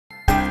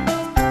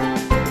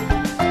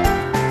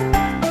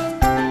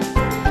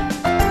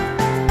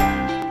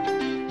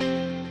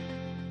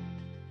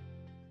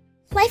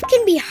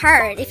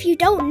hard if you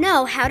don't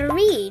know how to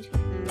read.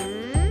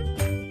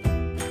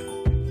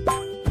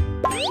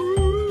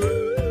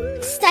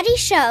 Studies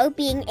show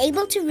being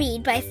able to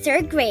read by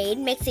 3rd grade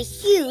makes a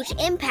huge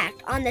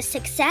impact on the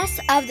success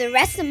of the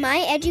rest of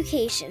my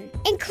education,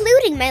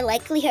 including my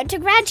likelihood to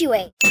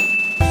graduate.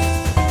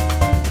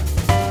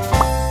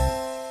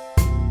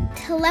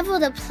 To level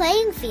the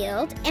playing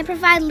field and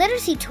provide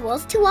literacy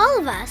tools to all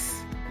of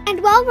us.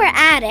 And while we're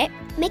at it,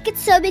 make it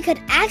so we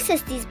could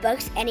access these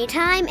books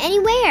anytime,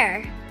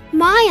 anywhere.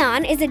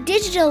 myON is a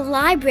digital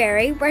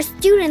library where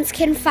students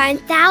can find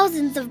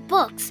thousands of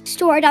books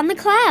stored on the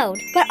cloud,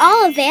 but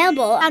all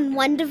available on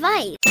one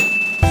device.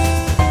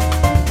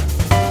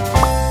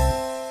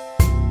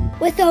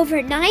 With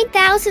over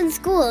 9,000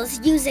 schools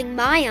using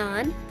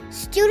myON,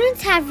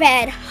 students have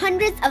read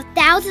hundreds of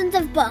thousands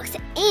of books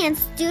and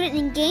student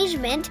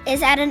engagement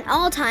is at an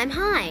all-time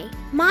high.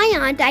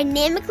 myON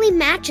dynamically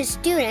matches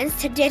students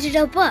to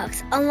digital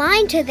books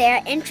aligned to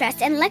their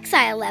interest and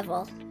lexile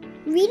level.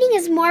 Reading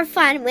is more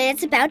fun when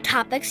it's about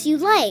topics you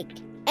like,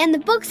 and the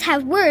books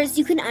have words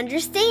you can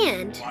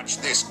understand. Watch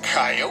this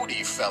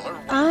coyote feller.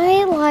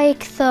 I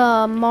like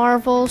the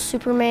Marvel,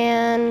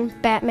 Superman,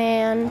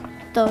 Batman,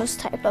 those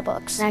type of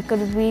books. I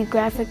could read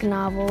graphic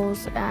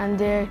novels and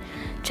they're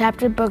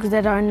chapter books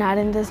that are not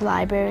in this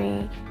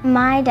library.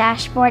 My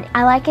dashboard,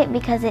 I like it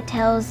because it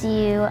tells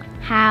you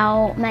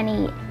how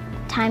many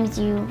times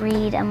you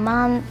read a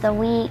month, a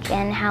week,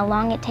 and how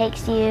long it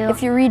takes you.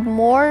 If you read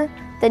more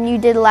than you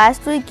did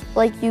last week,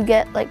 like you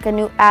get like a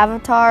new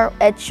avatar.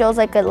 It shows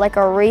like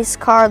a race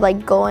car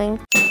like going.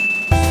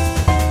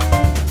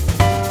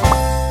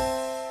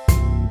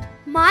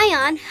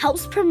 myON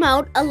helps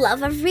promote a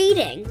love of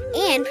reading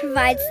and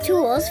provides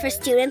tools for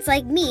students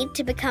like me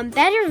to become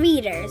better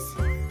readers.